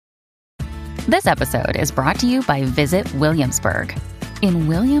This episode is brought to you by Visit Williamsburg. In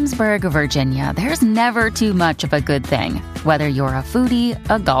Williamsburg, Virginia, there's never too much of a good thing. Whether you're a foodie,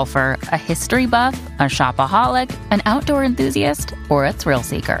 a golfer, a history buff, a shopaholic, an outdoor enthusiast, or a thrill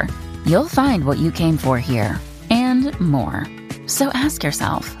seeker, you'll find what you came for here and more. So ask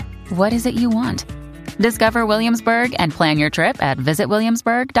yourself, what is it you want? Discover Williamsburg and plan your trip at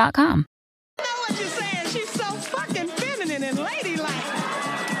visitwilliamsburg.com. I know what you're saying. She's so fucking feminine and ladylike.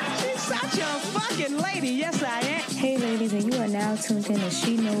 She's such a fucking lady. Yes, I am. Hey, ladies, and you are now tuned in to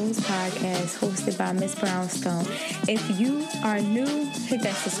She Knows podcast, hosted by Miss Brownstone. If you are new, hit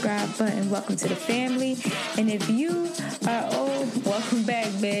that subscribe button. Welcome to the family. And if you are old, welcome back,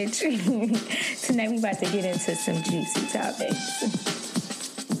 bitch. Tonight, we about to get into some juicy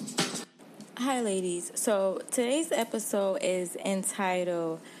topics. Hi, ladies. So today's episode is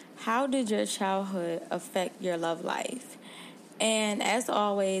entitled, How Did Your Childhood Affect Your Love Life? And as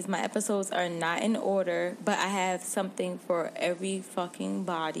always, my episodes are not in order, but I have something for every fucking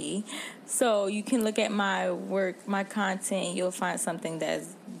body. So you can look at my work, my content, you'll find something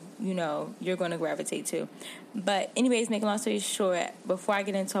that's, you're going to gravitate to. But anyways, make a long story short, before I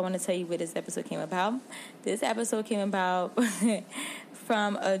get into it, I want to tell you what this episode came about. This episode came about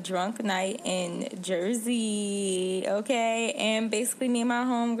from a drunk night in Jersey, okay? And basically me and my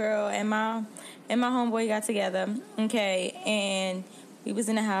homegirl and my homeboy got together, okay? And we was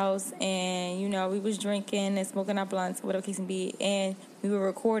in the house and, we was drinking and smoking our blunts, whatever case may be, and we were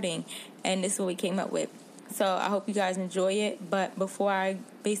recording. And this is what we came up with. So I hope you guys enjoy it. But before I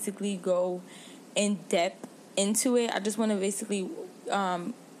basically go in depth into it, I just want to basically,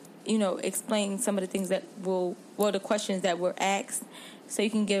 explain some of the things that the questions that were asked, so you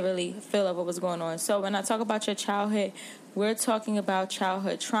can get really a feel of what was going on. So when I talk about your childhood, we're talking about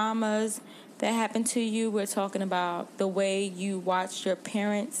childhood traumas that happened to you. We're talking about the way you watched your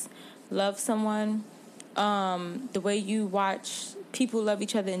parents love someone, the way you watch people love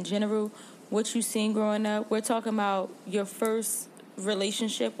each other in general, what you seen growing up. We're talking about your first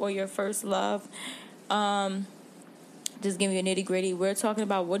relationship or your first love. Just giving you a nitty-gritty. We're talking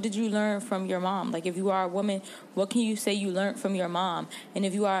about what did you learn from your mom? Like, if you are a woman, what can you say you learned from your mom? And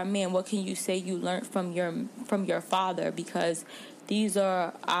if you are a man, what can you say you learned from your father? Because these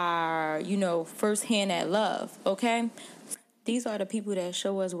are our, first-hand at love, okay? These are the people that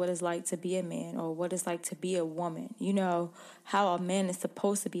show us what it's like to be a man or what it's like to be a woman. How a man is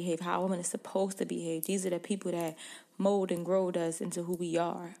supposed to behave, how a woman is supposed to behave. These are the people that mold and grow us into who we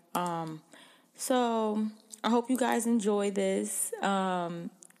are. So I hope you guys enjoy this.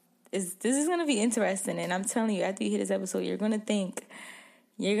 This is going to be interesting, and I'm telling you, after you hear this episode, you're going to think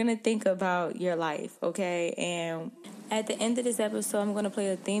about your life, okay? And at the end of this episode, I'm going to play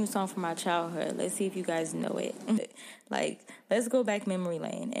a theme song from my childhood. Let's see if you guys know it. Let's go back memory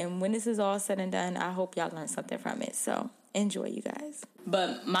lane. And when this is all said and done, I hope y'all learned something from it. So enjoy, you guys.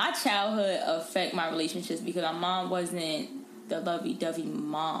 But my childhood affect my relationships because my mom wasn't the lovey-dovey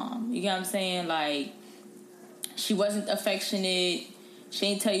mom. You get what I'm saying? Like, she wasn't affectionate. She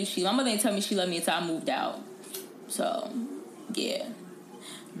ain't tell you my mother didn't tell me she loved me until I moved out. So, yeah.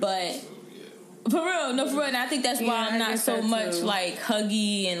 But for real, and I think that's why I'm not so much like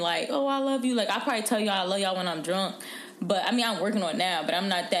huggy and like, oh, I love you. Like, I probably tell y'all I love y'all when I'm drunk. But I mean, I'm working on it now, but I'm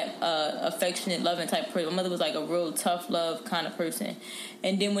not that affectionate, loving type person. My mother was like a real tough love kind of person.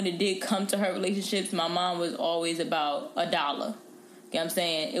 And then when it did come to her relationships, my mom was always about $1. You know what I'm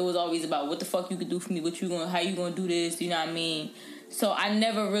saying? It was always about what the fuck you could do for me, how you gonna do this, you know what I mean? So I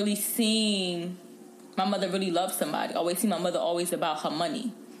never really seen my mother really love somebody. Always seen my mother always about her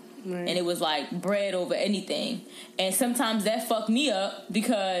money. Right. And it was like bread over anything. And sometimes that fucked me up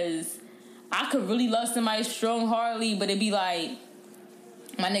because I could really love somebody strong-heartedly, but it'd be like,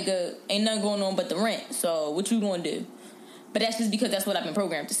 my nigga, ain't nothing going on but the rent, so what you gonna do? But that's just because that's what I've been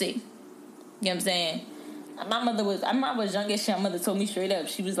programmed to see. You know what I'm saying? I remember I was young as shit. My mother told me straight up,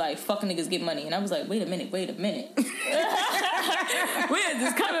 she was like, fuck niggas get money. And I was like, wait a minute. Where is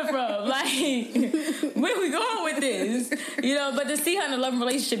this coming from? Like, where we going with this? But to see her in a loving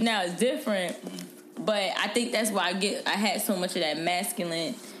relationship now is different. But I think that's why I had so much of that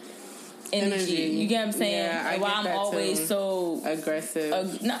masculine energy. You get what I'm saying? Yeah, why I'm always too. So aggressive.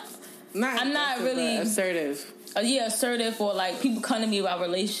 I'm not really assertive. Assertive, or like people come to me about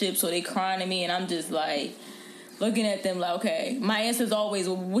relationships or they crying to me and I'm just like looking at them like, okay, my answer is always,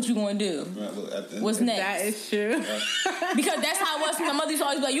 well, what you gonna do? What's next? That is true. Because that's how it was. My mother used to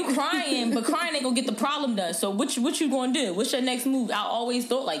always be like, you crying, but crying ain't gonna get the problem done. So what you gonna do? What's your next move? I always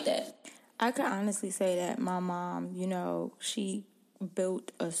thought like that. I can honestly say that my mom, she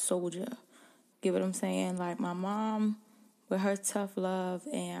built a soldier. Get what I'm saying? Like, my mom, with her tough love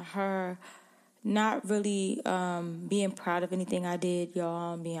and her not really being proud of anything I did,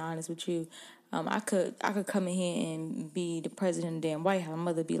 y'all. I'm being honest with you. I could come in here and be the president of the damn White House. My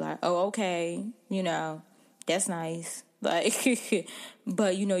mother be like, "Oh, okay, that's nice." Like,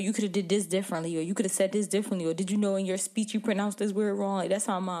 but you could have did this differently, or you could have said this differently, or did you know in your speech you pronounced this word wrong? Like, that's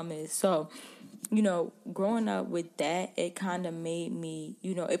how mom is. So, growing up with that, it kind of made me,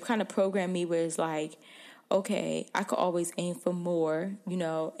 it kind of programmed me where it's like, okay, I could always aim for more,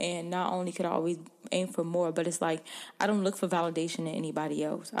 and not only could I always aim for more, but it's like I don't look for validation in anybody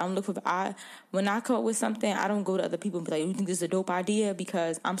else. When I come up with something, I don't go to other people and be like, "You think this is a dope idea?"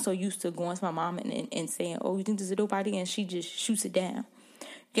 Because I'm so used to going to my mom and saying, "Oh, you think this is a dope idea?" And she just shoots it down. You know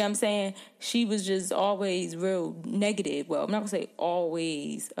what I'm saying? She was just always real negative. Well, I'm not gonna say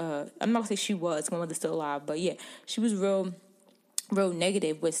always. I'm not gonna say she was. My mother's still alive, but yeah, she was real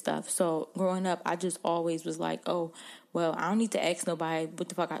negative with stuff. So growing up, I just always was like, oh, well, I don't need to ask nobody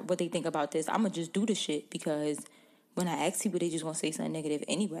what they think about this. I'm gonna just do the shit, because when I ask people, they just gonna say something negative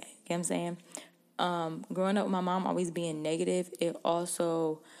anyway. You know what I'm saying? Growing up with my mom always being negative, it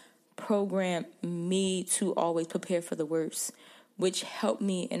also programmed me to always prepare for the worst, which helped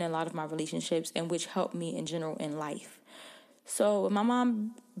me in a lot of my relationships and which helped me in general in life. So with my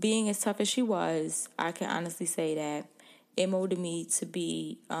mom being as tough as she was, I can honestly say that it molded me to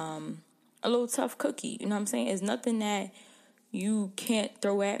be a little tough cookie. You know what I'm saying? It's nothing that you can't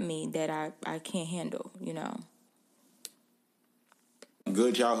throw at me that I can't handle,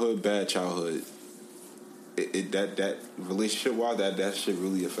 Good childhood, bad childhood. That relationship wise, that shit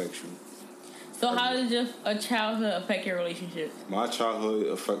really affects you. So how did a childhood affect your relationship? My childhood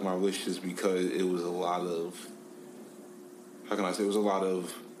affected my relationships because it was a lot of, how can I say, it was a lot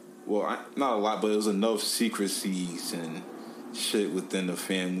of, well, not a lot, but it was enough secrecies and shit within the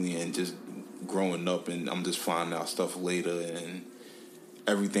family, and just growing up, and I'm just finding out stuff later and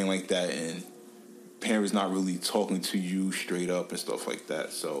everything like that, and parents not really talking to you straight up and stuff like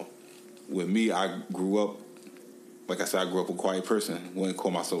that. So with me, I grew up, like I said, I grew up a quiet person. Wouldn't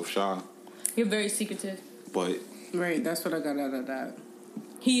call myself shy. You're very secretive. But right, that's what I got out of that.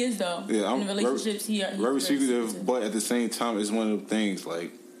 He is, though. Yeah, in relationships, he's very secretive, but at the same time, it's one of the things,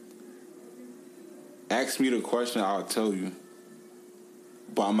 like, ask me the question, I'll tell you.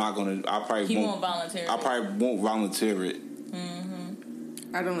 But I'm not gonna. He won't volunteer. I probably won't volunteer it.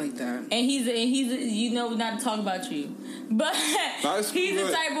 Mm-hmm. I don't like that. And he's not to talk about you, but he's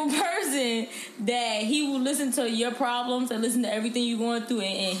the type of person that he will listen to your problems and listen to everything you're going through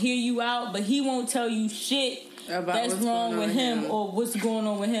and hear you out. But he won't tell you shit about that's wrong with him or what's going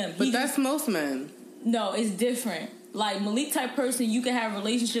on with him. But that's most men. No, it's different. Like Malik type person, you can have a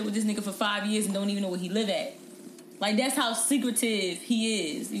relationship with this nigga for 5 years and don't even know where he live at. Like, that's how secretive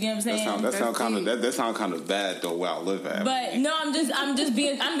he is. You get what I'm saying? That sound kind of bad though, where I live at. But no, I'm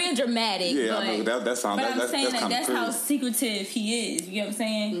being dramatic. Yeah, I know that sounds. But I'm saying that's crazy. how secretive he is. You get what I'm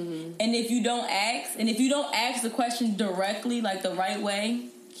saying? Mm-hmm. And if you don't ask the question directly, like the right way,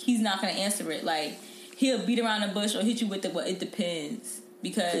 he's not gonna answer it. Like, he'll beat around the bush or hit you with it depends.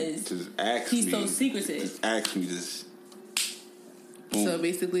 Because he's so secretive. Just ask me this. Boom. So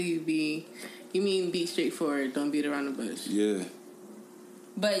basically, you mean be straightforward, don't beat around the bush. Yeah.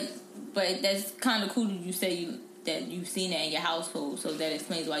 But that's kind of cool that you say that you've seen that in your household, so that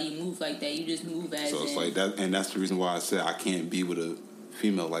explains why you move like that. You just move as. So it's like that, and that's the reason why I said I can't be with a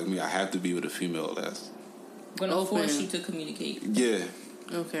female like me. I have to be with a female that's gonna force you to communicate. Yeah.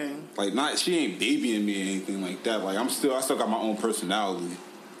 Okay. Like, she ain't babying me or anything like that. Like, I still got my own personality.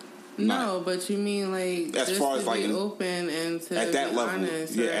 No, but you mean like as far as like open and to at that be level,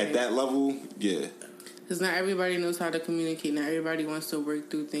 honest, yeah, right? At that level, yeah. Because not everybody knows how to communicate. Not everybody wants to work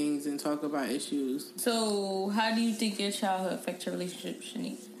through things and talk about issues. So, how do you think your childhood affects your relationship,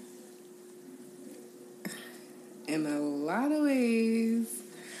 Shanice? In a lot of ways,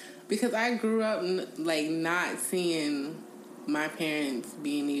 because I grew up like not seeing my parents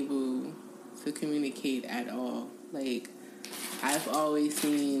being able to communicate at all. Like, I've always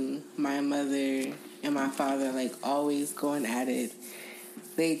seen my mother and my father like always going at it.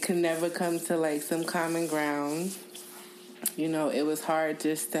 They could never come to like some common ground. It was hard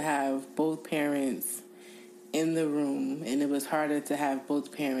just to have both parents in the room, and it was harder to have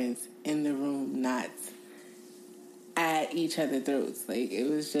both parents in the room not at each other's throats. Like, it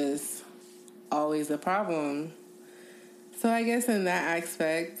was just always a problem. So I guess in that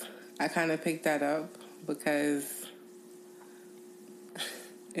aspect, I kind of picked that up because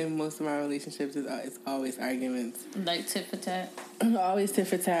in most of my relationships, it's always arguments. Like tit for tat? Always tit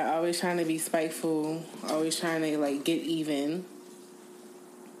for tat. Always trying to be spiteful. Always trying to, like, get even.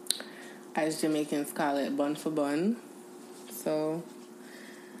 As Jamaicans call it, bun for bun. So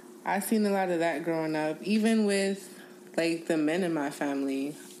I've seen a lot of that growing up. Even with, like, the men in my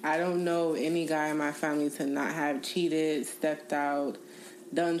family. I don't know any guy in my family to not have cheated, stepped out,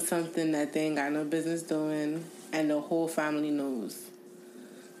 done something that they ain't got no business doing, and the whole family knows.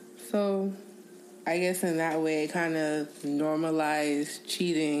 So, I guess in that way, it kind of normalized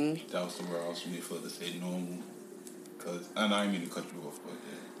cheating. That was the word I was waiting for to say normal. Cause I didn't mean to cut you off, but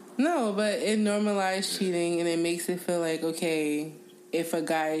yeah. No, but it normalized cheating, and it makes it feel like, okay, if a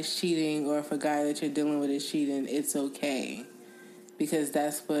guy is cheating or if a guy that you're dealing with is cheating, it's okay. Because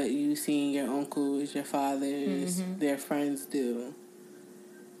that's what you seen your uncles, your fathers, their friends do.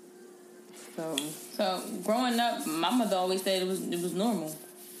 So growing up, my mother always said it was normal.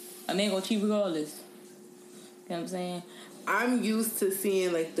 A man gonna cheat regardless. You know what I'm saying? I'm used to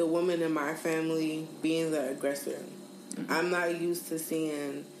seeing, like, the woman in my family being the aggressor. Mm-hmm. I'm not used to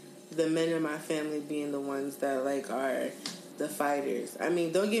seeing the men in my family being the ones that, like, are the fighters. I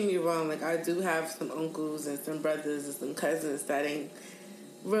mean, don't get me wrong. Like, I do have some uncles and some brothers and some cousins that ain't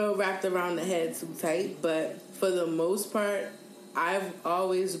real wrapped around the head too tight. But for the most part, I've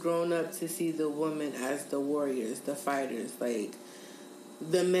always grown up to see the women as the warriors, the fighters, like,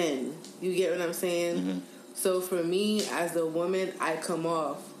 the men. You get what I'm saying? Mm-hmm. So for me, as a woman, I come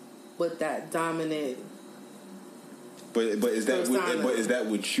off with that dominant. But is that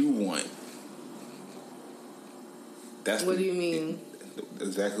what you want? That's what do you mean?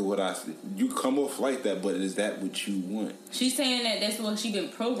 Exactly what I said. You come off like that, but is that what you want? She's saying that that's what she been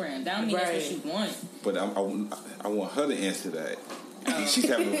programmed. That don't mean that's what she wants. But I want her to answer that. She's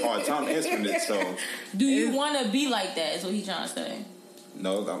having a hard time answering it. So, do you want to be like that? Is what he's trying to say.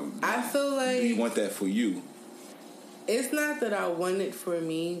 No, I feel like you want that for you. It's not that I want it for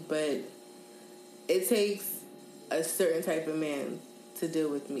me, but it takes a certain type of man to deal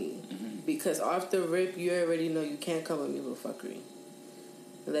with me. Mm-hmm. Because off the rip, you already know you can't come with me with fuckery.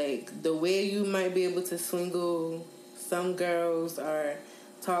 Like, the way you might be able to swingle some girls or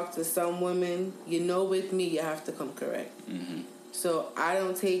talk to some women, you know with me, you have to come correct. Mm-hmm. So I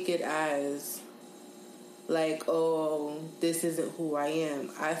don't take it as, like, oh, this isn't who I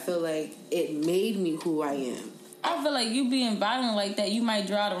am. I feel like it made me who I am. I feel like you being violent like that, you might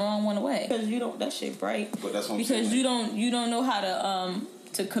draw the wrong one away because you don't. That shit bright. But that's what I'm because saying. you don't know how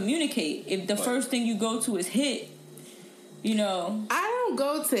to communicate. If the first thing you go to is hit, you know. I don't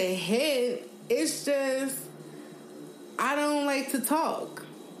go to hit. It's just I don't like to talk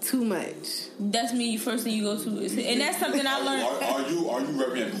too much. That's me. First thing you go to is hit, and that's something I learned. Are you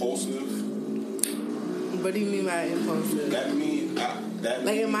very impulsive? What do you mean by impulsive? That means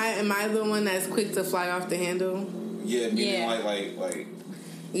like, am I the one that's quick to fly off the handle? Yeah, like.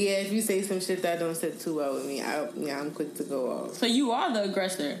 Yeah, if you say some shit that don't sit too well with me, I'm quick to go off. So you are the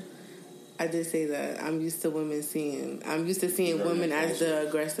aggressor. I did say that. I'm used to seeing women as the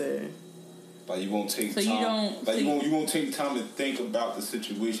aggressor. Like, you won't take time. You won't take time to think about the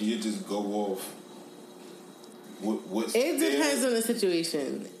situation. You just go off. What's it depends on the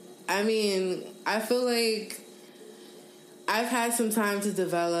situation. I mean, I feel like I've had some time to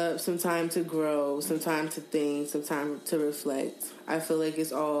develop, some time to grow, some time to think, some time to reflect. I feel like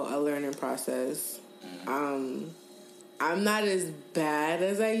it's all a learning process. I'm not as bad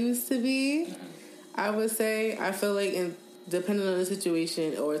as I used to be, I would say. I feel like depending on the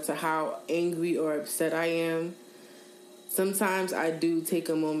situation or to how angry or upset I am, sometimes I do take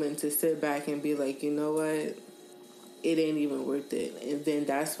a moment to sit back and be like, you know what? It ain't even worth it. And then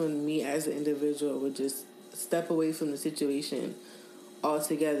that's when me as an individual would just step away from the situation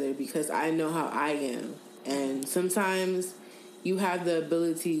altogether because I know how I am. And sometimes you have the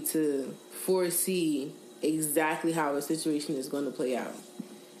ability to foresee exactly how a situation is going to play out.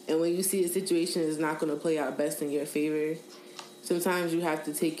 And when you see a situation is not going to play out best in your favor, sometimes you have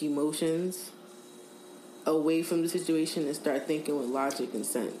to take emotions away from the situation and start thinking with logic and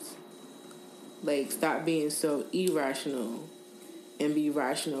sense. Like, stop being so irrational and be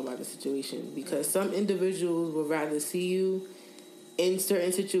rational about the situation. Because some individuals would rather see you in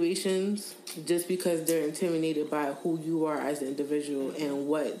certain situations just because they're intimidated by who you are as an individual and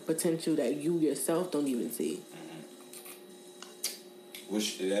what potential that you yourself don't even see.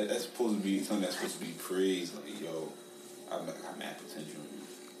 Which, that's supposed to be something that's supposed to be praised. Like, yo, I got mad potential.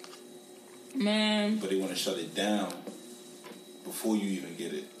 Man. But they want to shut it down before you even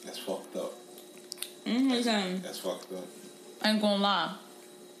get it. That's fucked up. That's fucked up. I ain't gonna lie.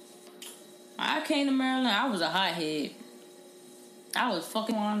 I came to Maryland, I was a hothead. I was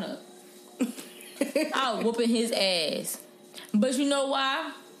fucking wound up. I was whooping his ass. But you know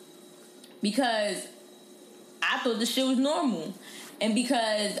why? Because I thought the shit was normal. And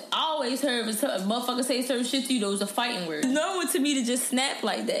because I always heard if a motherfucker say certain shit to you, those are fighting words. No one to me to just snap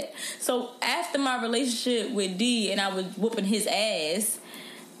like that. So after my relationship with D and I was whooping his ass,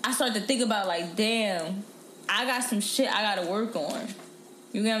 I started to think about like, damn, I got some shit I gotta work on.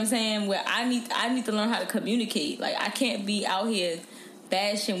 You know what I'm saying? Where I need to learn how to communicate. Like, I can't be out here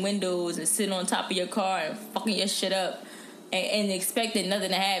bashing windows and sitting on top of your car and fucking your shit up and expecting nothing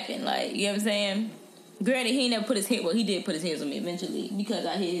to happen. Like, you know what I'm saying? Granted, he never put his hand... Well, he did put his hands on me eventually because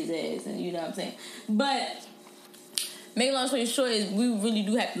I hit his ass, and you know what I'm saying? But, make a long story short, is we really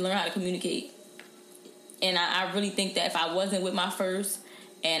do have to learn how to communicate. And I really think that if I wasn't with my first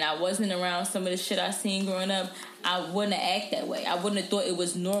and I wasn't around some of the shit I seen growing up, I wouldn't have acted that way. I wouldn't have thought it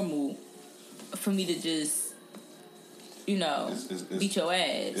was normal for me to just, you know, beat your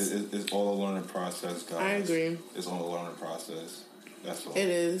ass. It's all a learning process, guys. I agree. It's all a learning process. That's all. It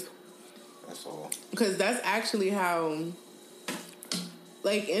is. That's all. Because that's actually how,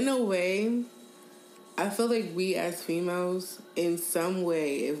 like, in a way, I feel like we as females, in some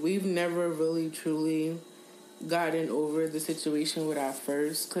way, if we've never really truly gotten over the situation with our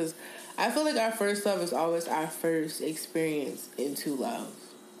first, because I feel like our first love is always our first experience into love.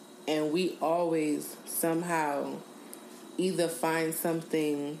 And we always somehow either find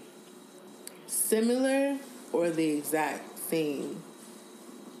something similar or the exact same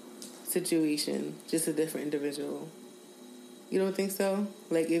situation, just a different individual. You don't think so?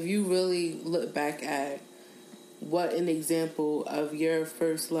 Like, if you really look back at what an example of your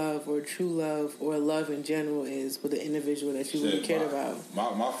first love or true love or love in general is with the individual that you really cared about.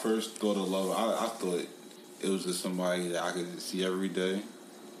 My first thought of love, I thought it was just somebody that I could see every day.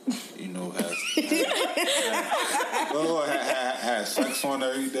 You know, had sex on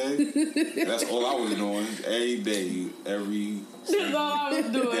every day. That's all I was doing. Every day. That's all I was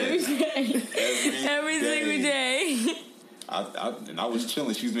doing every single day. I was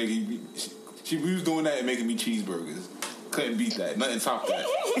chilling. She was making me... we was doing that and making me cheeseburgers. Couldn't beat that. Nothing top that.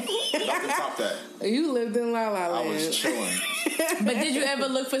 Nothing top that. You lived in La La Land. I was chilling. But did you ever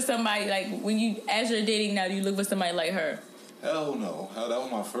look for somebody, like, when you, as you're dating now, do you look for somebody like her? Hell no. Hell, that was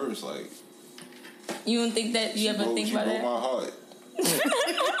my first, like... You don't think that, you ever think about that? She broke my heart.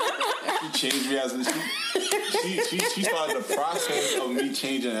 She changed me as a... She started the process of me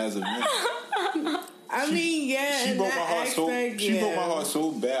changing as a man. I mean, yeah. She broke my heart broke my heart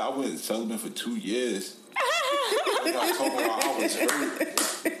so bad. I went celibate for 2 years. I was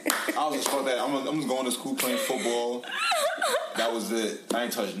hurt. I was just thought that I'm just going to school playing football. That was it. I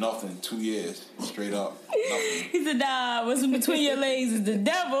ain't touched nothing. 2 years straight up. Nothing. He said, "Nah, what's between your legs is the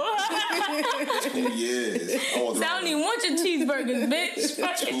devil." 2 years. So I don't even want your cheeseburgers, bitch.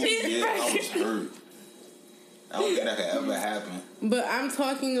 2 years. I was hurt. I don't think that could ever happen. But I'm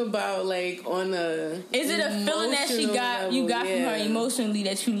talking about, like, on a... Is it a feeling that she got level, you got from her emotionally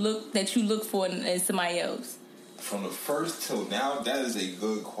that you look for in somebody else? From the first till now, that is a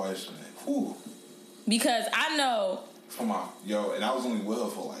good question. Whew. Because I know... And I was only with her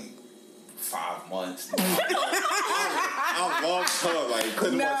for, like, 5 months. I loved her. Like,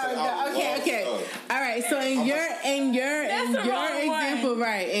 couldn't Okay. All right. So in your example,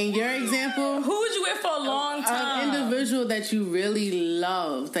 right? In your example, who was you with for a long time? An individual that you really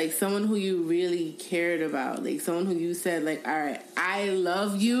loved, like someone who you really cared about, like someone who you said, like, all right, I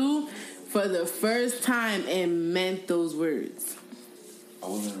love you for the first time and meant those words. I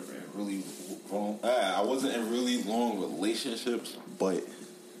wasn't in really long relationships, but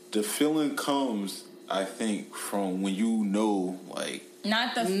the feeling comes, I think, from when you know, like...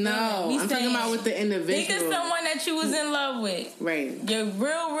 Not the feeling. No, I'm talking about with the individual. Think of someone that you was in love with. Right. Your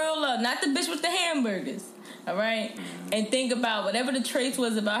real love. Not the bitch with the hamburgers. All right? Mm-hmm. And think about whatever the traits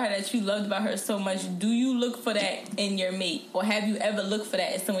was about her that you loved about her so much. Do you look for that in your mate? Or have you ever looked for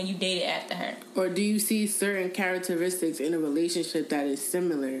that in someone you dated after her? Or do you see certain characteristics in a relationship that is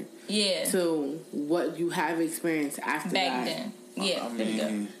similar to what you have experienced after back that? then. Yeah, I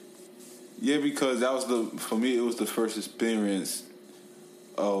mean, yeah, because that was for me, it was the first experience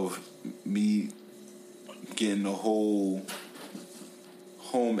of me getting the whole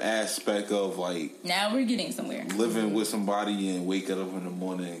home aspect of, like... Now we're getting somewhere. Living with somebody and waking up in the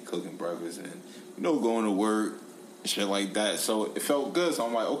morning and cooking breakfast and, going to work and shit like that. So it felt good. So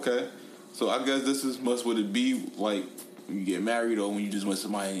I'm like, okay. So I guess this is much what it be like when you get married or when you just with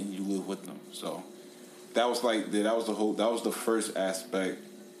somebody and you live with them. So that was that was the first aspect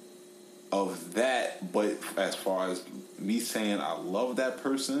of that. But as far as me saying I love that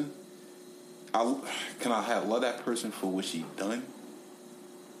person, love that person for what she done?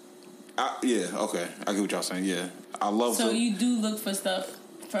 Yeah, okay. I get what y'all saying. Yeah, I love. So you do look for stuff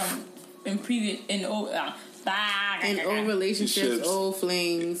from And old relationships, old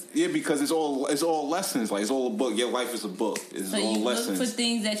flings. Yeah, because it's all lessons. Like, it's all a book. Your life is a book. It's so all you lessons. Look for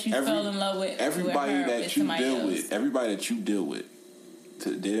things that you fell in love with. Everybody with her, that you deal else. with, everybody that you deal with, to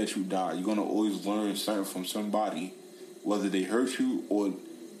the day that you die, you're gonna always learn something from somebody, whether they hurt you or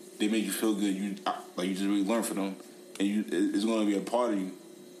they make you feel good. You just really learn from them, and it's gonna be a part of you.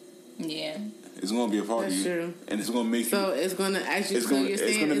 Yeah. It's going to be a part That's of you. True. And it's going to make you... So it's going to... As you're saying,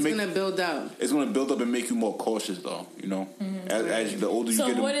 it's going to build up. It's going to build up and make you more cautious, though, you know? Mm-hmm. As the older you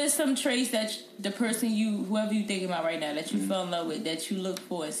get... So what is some traits that the person whoever you thinking about right now, that you fell in love with, that you look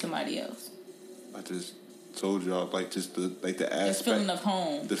for in somebody else? I just told y'all, like, just the aspect... The feeling of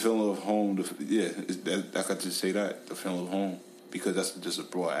home. The feeling of home. I could just say that, the feeling of home. Because that's just a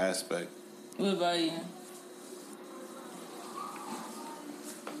broad aspect. What about you?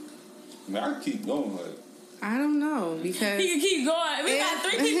 I mean, I can keep going, like... I don't know, because... You can keep going. We got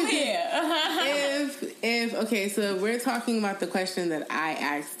 3 people here. Okay, so we're talking about the question that I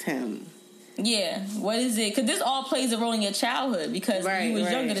asked him. Yeah, what is it? Because this all plays a role in your childhood, because when you was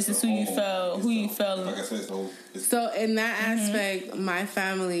younger, this is who you fell. Like I said, so in that aspect, my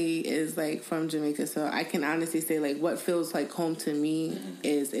family is like from Jamaica, so I can honestly say like what feels like home to me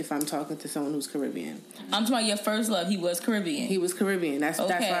is if I'm talking to someone who's Caribbean. I'm talking about your first love. He was Caribbean. He was Caribbean. That's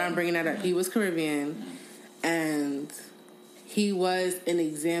why I'm bringing that up. He was Caribbean, and he was an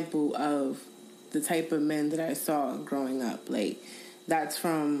example of the type of men that I saw growing up. Like, that's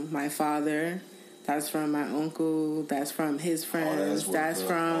from my father. That's from my uncle. That's from his friends. That's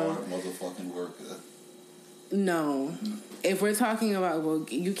from motherfucking worker. No. If we're talking about, well,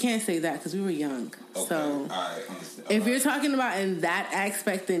 you can't say that because we were young. Okay. So, right. If you're talking about in that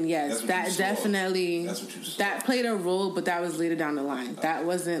aspect, then yes, that definitely that played a role, but that was later down the line. Okay. That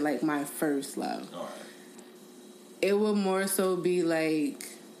wasn't like my first love. All right. It would more so be like,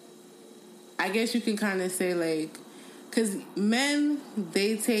 I guess you can kind of say like, because men,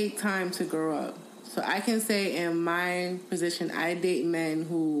 they take time to grow up. So I can say in my position, I date men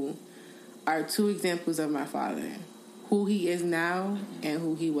who are 2 examples of my father. Who he is now and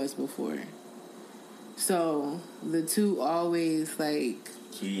who he was before. So the 2 always like...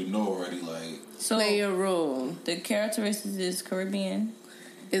 So you know already, like... play a role. The characteristics is Caribbean?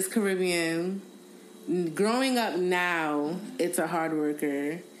 It's Caribbean. Growing up now, it's a hard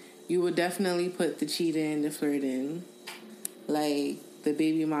worker. You would definitely put the cheating, the flirting, like the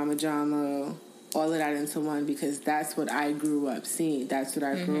baby mama drama, all of that into one, because that's what I grew up seeing. That's what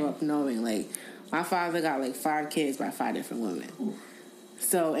I grew up knowing. Like, my father got like 5 kids by 5 different women. Ooh.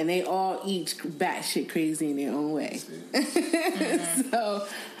 So, and they all each batshit crazy in their own way. So,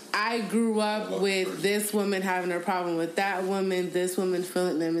 I grew up with this woman having a problem with that woman, this woman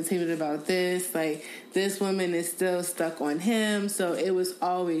feeling limited about this, like, this woman is still stuck on him, so it was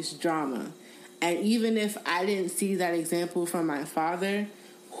always drama. And even if I didn't see that example from my father,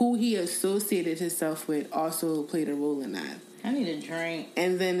 who he associated himself with also played a role in that. I need a drink.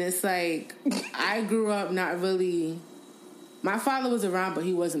 And then it's like, I grew up not really... My father was around, but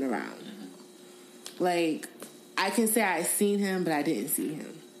he wasn't around. Like, I can say I seen him, but I didn't see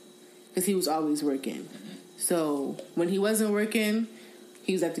him. Because he was always working. So, when he wasn't working,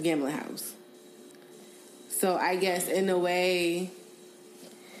 he was at the gambling house. So, I guess, in a way...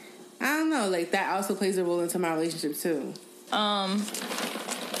 I don't know, like, that also plays a role into my relationship, too.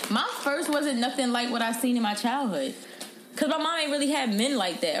 My first wasn't nothing like what I seen in my childhood. Because my mom ain't really had men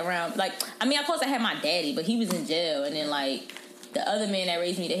like that around. Like, I mean, of course I had my daddy, but he was in jail. And then, like, the other man that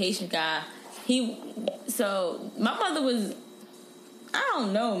raised me, the Haitian guy, so, my mother was, I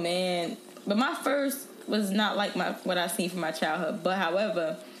don't know, man. But my first was not like what I seen from my childhood. But,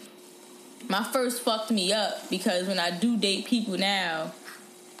 however, my first fucked me up because when I do date people now,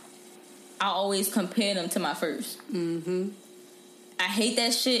 I always compare them to my first. Mm-hmm. I hate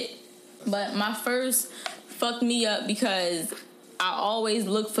that shit, but my first fucked me up because I always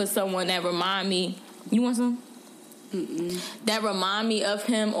look for someone that remind me. You want some? Mm-mm. That remind me of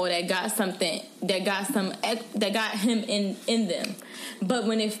him, or that got something that got him in them. But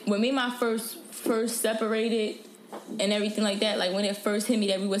when me and my first separated and everything like that, like when it first hit me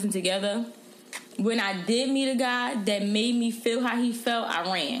that we wasn't together, when I did meet a guy that made me feel how he felt,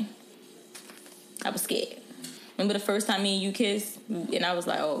 I ran. I was scared. Remember the first time me and you kissed? And I was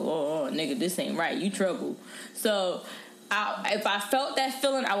like, oh, nigga, this ain't right. You trouble. So, if I felt that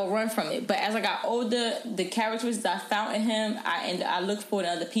feeling, I would run from it. But as I got older, the characteristics I found in him, I looked for in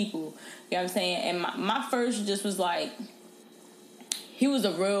other people. You know what I'm saying? And my first just was like, he was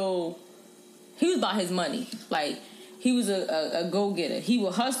about his money. Like, he was a go-getter. He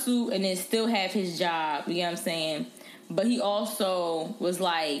would hustle and then still have his job. You know what I'm saying? But he also was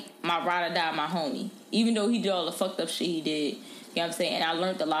like my ride or die, my homie. Even though he did all the fucked up shit he did, you know what I'm saying? And I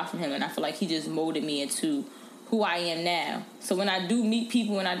learned a lot from him, and I feel like he just molded me into who I am now. So when I do meet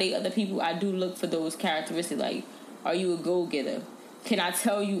people, when I date other people, I do look for those characteristics. Like, are you a go-getter? Can I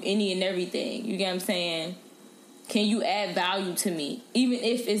tell you any and everything? You get what I'm saying? Can you add value to me? Even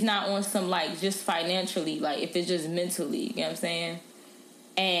if it's not on some, like, just financially, like, if it's just mentally, you know what I'm saying?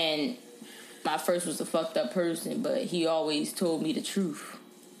 And my first was a fucked up person, but he always told me the truth.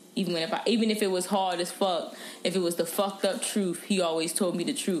 Even if it was hard as fuck, if it was the fucked up truth, he always told me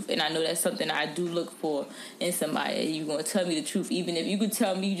the truth. And I know that's something I do look for in somebody. You gonna tell me the truth. Even if you could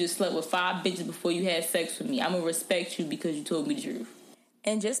tell me you just slept with 5 bitches before you had sex with me, I'm gonna respect you because you told me the truth.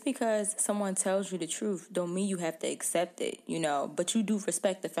 And just because someone tells you the truth don't mean you have to accept it, you know. But you do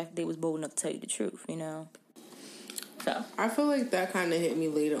respect the fact that they was bold enough to tell you the truth, you know. So I feel like that kind of hit me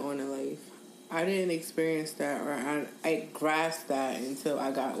later on in life. I didn't experience that, or I grasped that until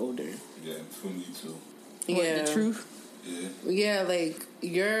I got older. Yeah, for me too. Yeah, the truth. Yeah,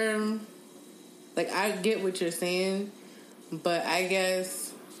 like I get what you're saying, but I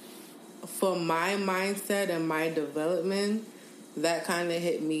guess for my mindset and my development, that kind of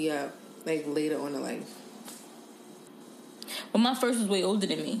hit me up like later on in life. Well, my first was way older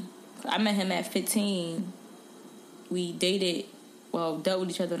than me. I met him at 15. We dated. Well, dealt with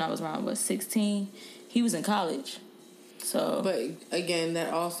each other when I was around, 16? He was in college. So, but again,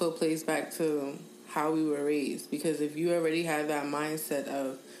 that also plays back to how we were raised. Because if you already have that mindset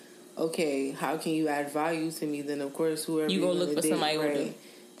of, okay, how can you add value to me? Then, of course, whoever you gonna look for somebody older.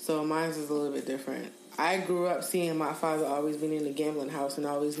 So mine is a little bit different. I grew up seeing my father always being in the gambling house and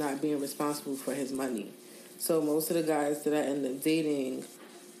always not being responsible for his money. So most of the guys that I ended up dating,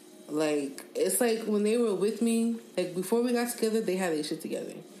 like, it's like when they were with me, like, before we got together, they had their shit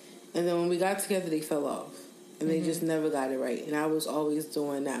together. And then when we got together, they fell off. And they just never got it right. And I was always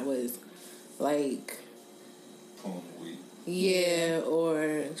doing that was, like, yeah,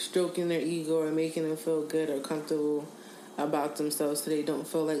 or stroking their ego or making them feel good or comfortable about themselves so they don't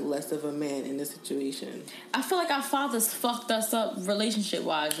feel like less of a man in the situation. I feel like our fathers fucked us up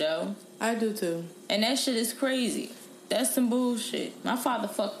relationship-wise, yo. I do, too. And that shit is crazy. That's some bullshit. My father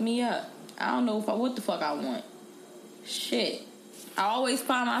fucked me up. I don't know what the fuck I want. Shit. I always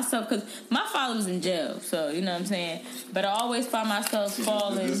find myself, because my father was in jail, so, you know what I'm saying? But I always find myself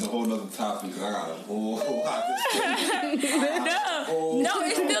falling. This is a whole nother topic, because I got a whole lot to say. No,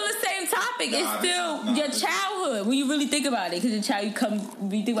 it's still the same topic. It's still your childhood, when you really think about it. Because your child,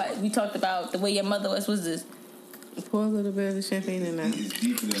 we talked about the way your mother was this? Pour a little bit of the champagne in that. It's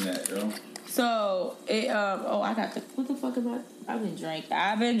deeper than that, yo. So, I got what the fuck am I? I've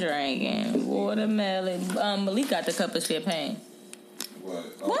been drinking watermelon. Malik got the cup of champagne.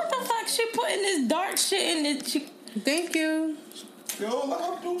 What the fuck? She putting this dark shit in it. Thank you.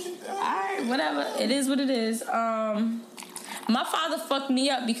 Alright, whatever. It is what it is. My father fucked me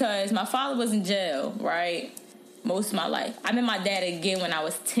up because my father was in jail, right? Most of my life. I met my dad again when I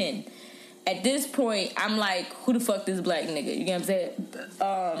was 10. At this point, I'm like, who the fuck this black nigga? You get what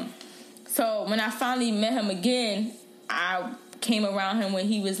I'm saying? So when I finally met him again, I came around him when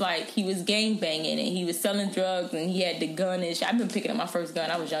he was gang banging and he was selling drugs and he had the gun and shit. I've been picking up my first gun.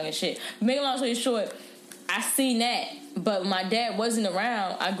 I was young as shit. Making a long story short, I seen that, but my dad wasn't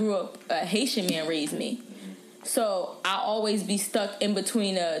around. I grew up, a Haitian man raised me. So I always be stuck in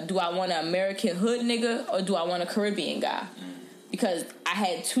between do I want an American hood nigga or do I want a Caribbean guy? Because I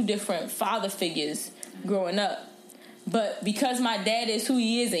had 2 different father figures growing up. But because my dad is who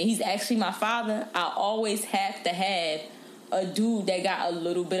he is and he's actually my father, I always have to have a dude that got a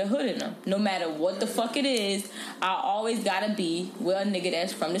little bit of hood in him. No matter what the fuck it is, I always gotta be with a nigga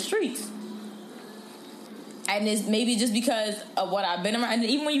that's from the streets. And it's maybe just because of what I've been around. And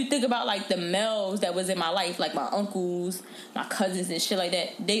even when you think about, like, the males that was in my life, like my uncles, my cousins and shit like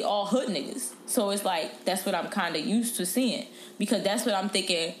that, they all hood niggas. So it's like, that's what I'm kind of used to seeing. Because that's what I'm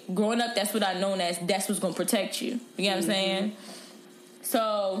thinking. Growing up, that's what I known as, that's what's going to protect you. You know what I'm saying?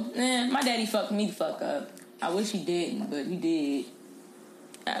 So, my daddy fucked me the fuck up. I wish he didn't, but he did.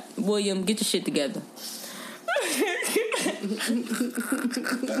 William, get your shit together.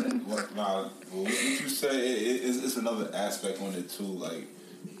 What you say, it's another aspect on it too. Like,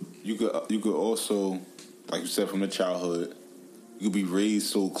 you could also, like you said, from the childhood, you could be raised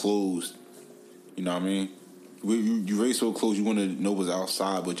so close. You know what I mean? You raised so close, you want to know what's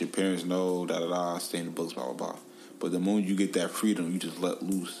outside, but your parents know, stay in the books, blah, blah, blah. But the moment you get that freedom, you just let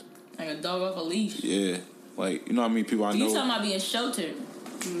loose. Like a dog off a leash. Yeah. Like, you know what I mean? People I know. You talking about being sheltered.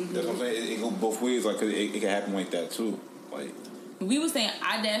 Mm-hmm. That's what I'm saying. It go both ways. Like, it can happen like that, too. Like, We were saying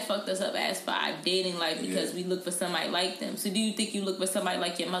our dad fucked us up as for our dating life because we look for somebody like them. So do you think you look for somebody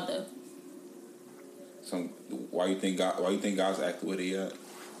like your mother? Why you think guys act the way they act?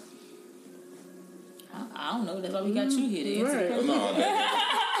 I don't know. That's why we got you here to answer. Right.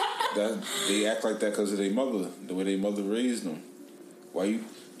 No, they act like that because of their mother, the way their mother raised them. Why you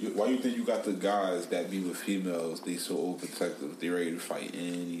think you got the guys that be with females? They so overprotective. They ready to fight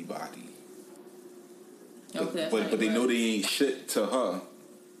anybody. Okay, but they know they ain't shit to her.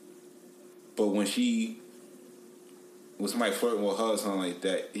 But when somebody flirting with her or something like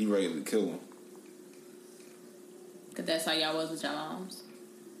that, he ready to kill him. Cause that's how y'all was with your moms.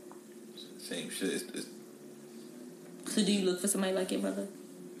 Same shit. So do you look for somebody like your brother?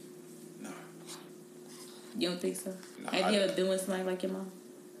 No. You don't think so? Nah, Have you ever been with somebody like your mom?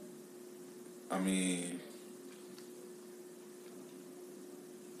 I mean,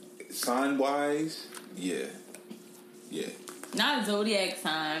 sign wise, yeah. Not a zodiac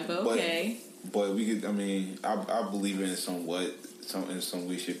sign, but okay. But we could. I mean, I believe in some way,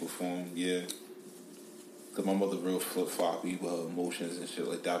 shape, or form. Yeah. Cause my mother real flip floppy with her emotions and shit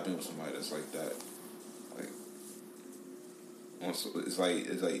like that. I've been with somebody that's like that. It's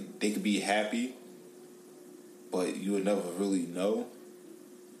like they could be happy, but you would never really know.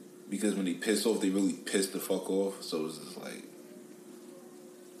 Because when they piss off, they really piss the fuck off. So it's just like,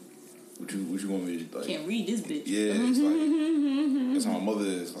 what you want me to like? Can't read this bitch. Yeah, it's like that's how my mother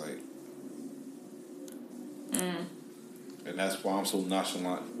is like. And that's why I'm so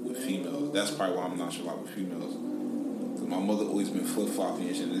nonchalant with females. That's probably why I'm nonchalant with females. Because my mother always been flip floppy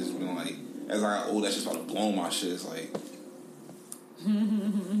and shit. And it's been like, as I got older, that shit started blowing my shit. It's like,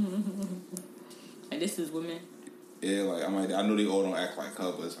 and this is women. Yeah, like I know they all don't act like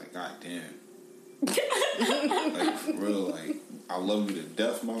her, but it's like, god damn. Like for real, like I love you to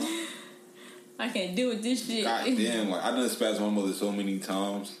death, mom. I can't deal with this shit. God damn, like I done spazzed my mother so many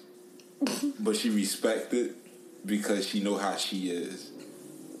times, but she respect it because she know how she is.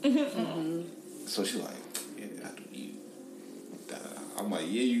 So she like, yeah, I do you. I'm like,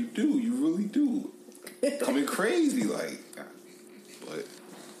 yeah, you do, you really do. Coming crazy, like, but.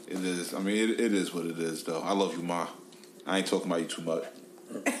 It is. I mean, it is what it is, though. I love you, Ma. I ain't talking about you too much.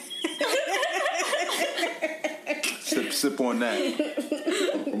 Sip on that.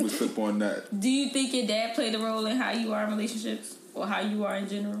 I'm gonna sip on that. Do you think your dad played a role in how you are in relationships or how you are in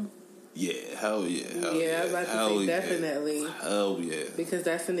general? Yeah, hell yeah. I was about to say definitely. Hell yeah. Because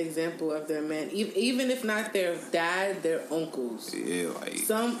that's an example of their man. Even if not their dad, their uncles. Yeah, like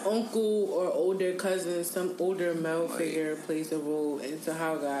some uncle or older cousin, some older male figure plays a role into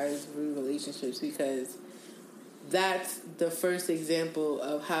how guys view relationships because that's the first example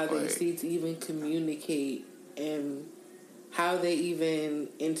of how they see to even communicate and how they even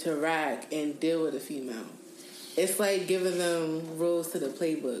interact and deal with a female. It's like giving them rules to the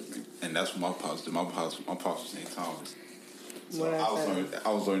playbook. And that's what my pops did. My pops was St. Thomas. So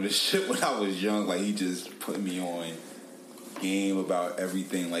I was learning this shit when I was young. Like, he just put me on game about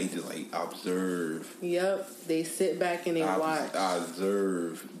everything. Like, he just, like, observe. Yep. They sit back and they watch. I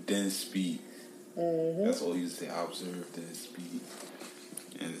observe, then speak. Mm-hmm. That's all he used to say. I observe, then speak.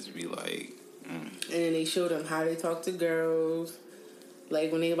 And just be like... And then they showed them how they talk to girls.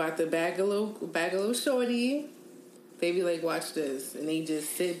 Like, when they about to bag a little shorty... They be like, watch this. And they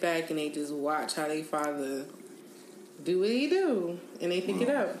just sit back and they just watch how they father do what he do. And they pick it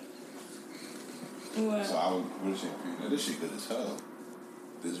up. What? So this shit good as hell.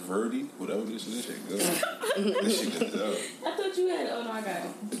 This Verdi, whatever this shit good. This shit good as hell. I thought you had, oh no, I got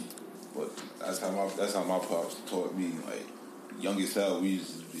it. But that's how my pops taught me. Like, young as hell, we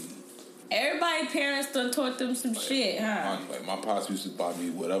used to be. Everybody parents done taught them some shit, huh? My pops used to buy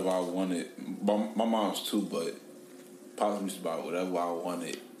me whatever I wanted. My mom's too, but Pops used to buy whatever I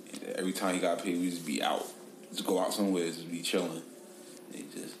wanted. Every time he got paid, we used to be out. Just go out somewhere, just be chilling. They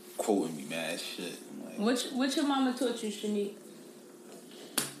just quoting me mad shit. I'm like, what your mama taught you, Shanique?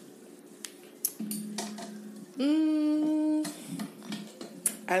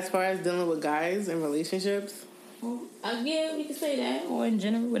 As far as dealing with guys and relationships? Well, again, you can say that. Or in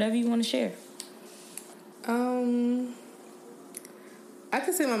general, whatever you want to share. I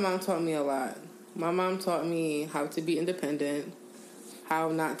could say my mom taught me a lot. My mom taught me how to be independent, how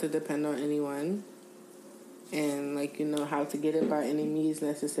not to depend on anyone, and, like, you know, how to get it by any means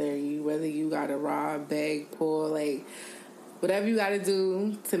necessary, whether you gotta rob, beg, pull, like, whatever you gotta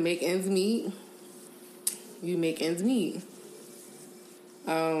do to make ends meet, you make ends meet.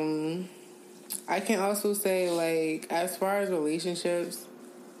 I can also say, like, as far as relationships,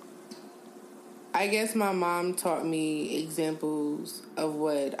 I guess my mom taught me examples of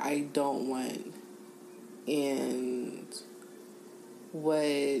what I don't want. And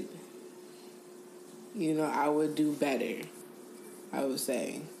what, I would do better, I would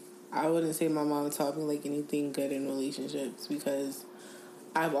say. I wouldn't say my mom taught me, like, anything good in relationships because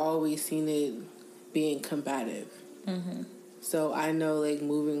I've always seen it being combative. Mm-hmm. So I know, like,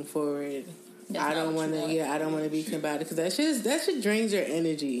 moving forward, I don't want to be combative because that shit drains your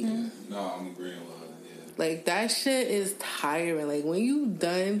energy. Mm-hmm. No, I'm agreeing with her. Yeah. Like, that shit is tiring. Like, when you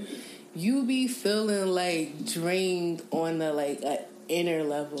done, you be feeling, like, drained on the, like, a inner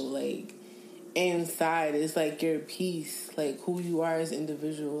level. Like, inside, it's like your peace, like, who you are as an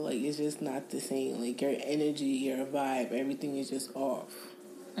individual, like, it's just not the same. Like, your energy, your vibe, everything is just off.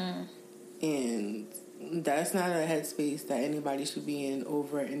 And that's not a headspace that anybody should be in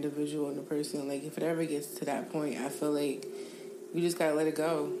over an individual and a person. Like, if it ever gets to that point, I feel like you just gotta let it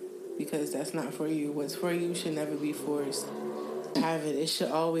go because that's not for you. What's for you should never be forced. Have it. It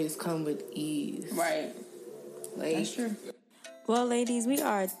should always come with ease. Right. Like, that's true. Well, ladies, we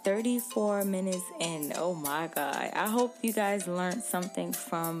are 34 minutes in. Oh, my God. I hope you guys learned something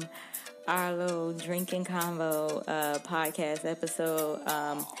from our little drinking convo podcast episode.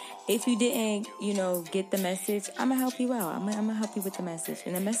 If you didn't, get the message, I'm going to help you out. I'm going to help you with the message.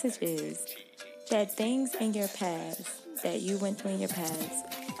 And the message is that things in your past, that you went through in your past,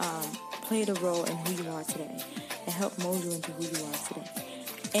 played a role in who you are today and helped mold you into who you are today.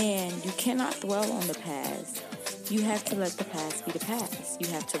 And you cannot dwell on the past. You have to let the past be the past. You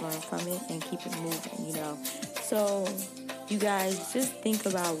have to learn from it and keep it moving, So, you guys, just think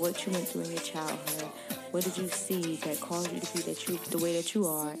about what you went through in your childhood. What did you see that caused you to be the way that you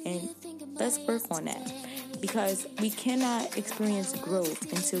are? And let's work on that. Because we cannot experience growth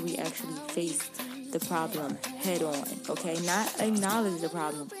until we actually face the problem head on, okay? Not acknowledge the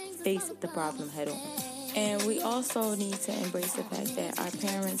problem, face the problem head on. And we also need to embrace the fact that our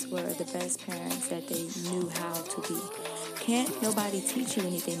parents were the best parents that they knew how to be. Can't nobody teach you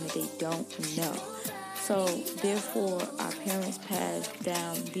anything that they don't know. So, therefore, our parents passed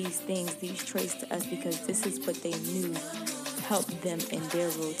down these things, these traits to us because this is what they knew helped them in their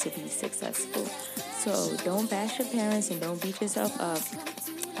road to be successful. So, don't bash your parents and don't beat yourself up.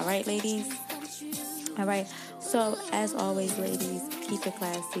 All right, ladies? All right. So, as always, ladies, keep it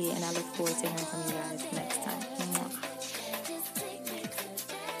classy, and I look forward to hearing from you guys.